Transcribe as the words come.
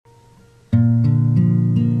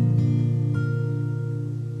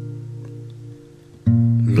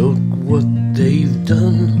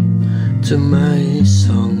done to my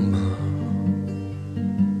song, Ma.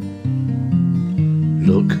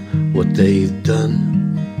 Look what they've done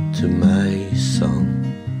to my song.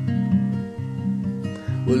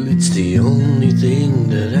 Well, it's the only thing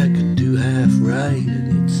that I could do half right, and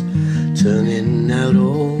it's turning out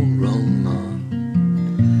all wrong, Ma.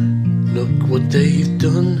 Look what they've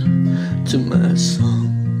done to my song.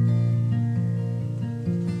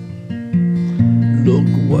 Look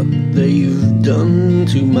what they've done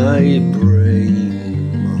to my brain,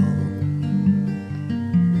 Ma.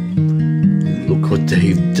 Look what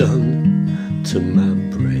they've done to my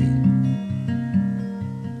brain.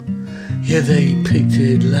 Yeah, they picked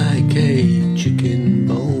it like a chicken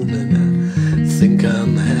bone, and I think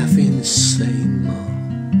I'm half insane, Ma.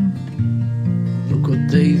 Look what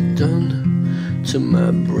they've done to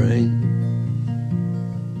my brain.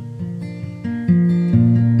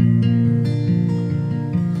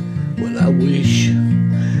 Well, I wish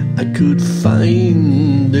I could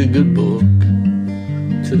find a good book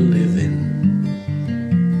to live in.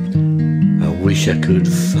 I wish I could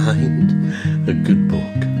find a good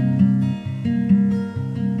book.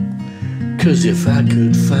 'Cause if I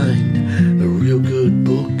could find a real good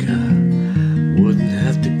book, I wouldn't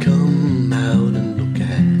have to come out and look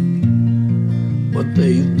at what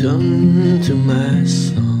they've done to my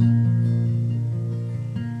song.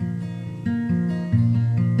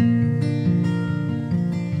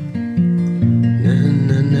 Na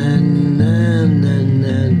na na na na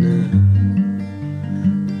na na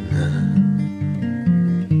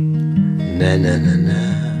na na na na.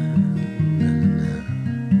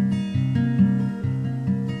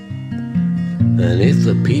 And if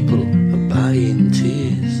the people are buying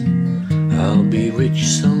tears, I'll be rich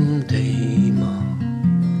someday, Ma.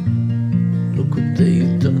 Look what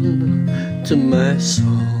they've done to my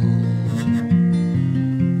song.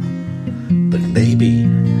 But maybe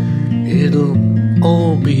it'll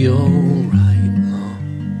all be alright, Ma.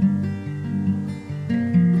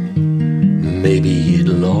 Maybe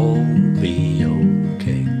it'll all be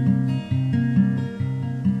okay.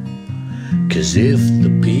 'Cause if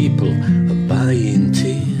the people are buying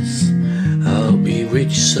tears, I'll be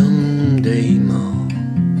rich someday, Ma.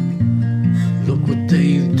 Look what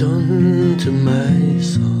they've done to my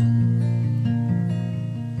song.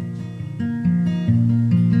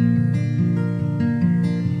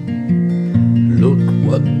 Look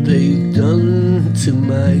what they've done to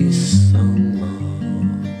my song, Ma.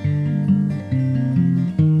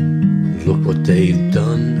 Look what they've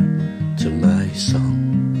done to my song.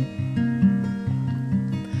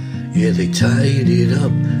 Yeah, they tied it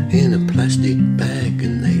up in a plastic bag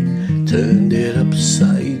and they turned it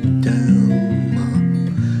upside down, Ma.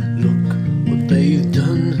 Look what they've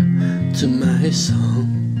done to my song.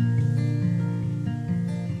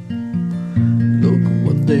 Look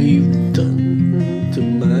what they've done to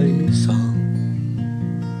my song.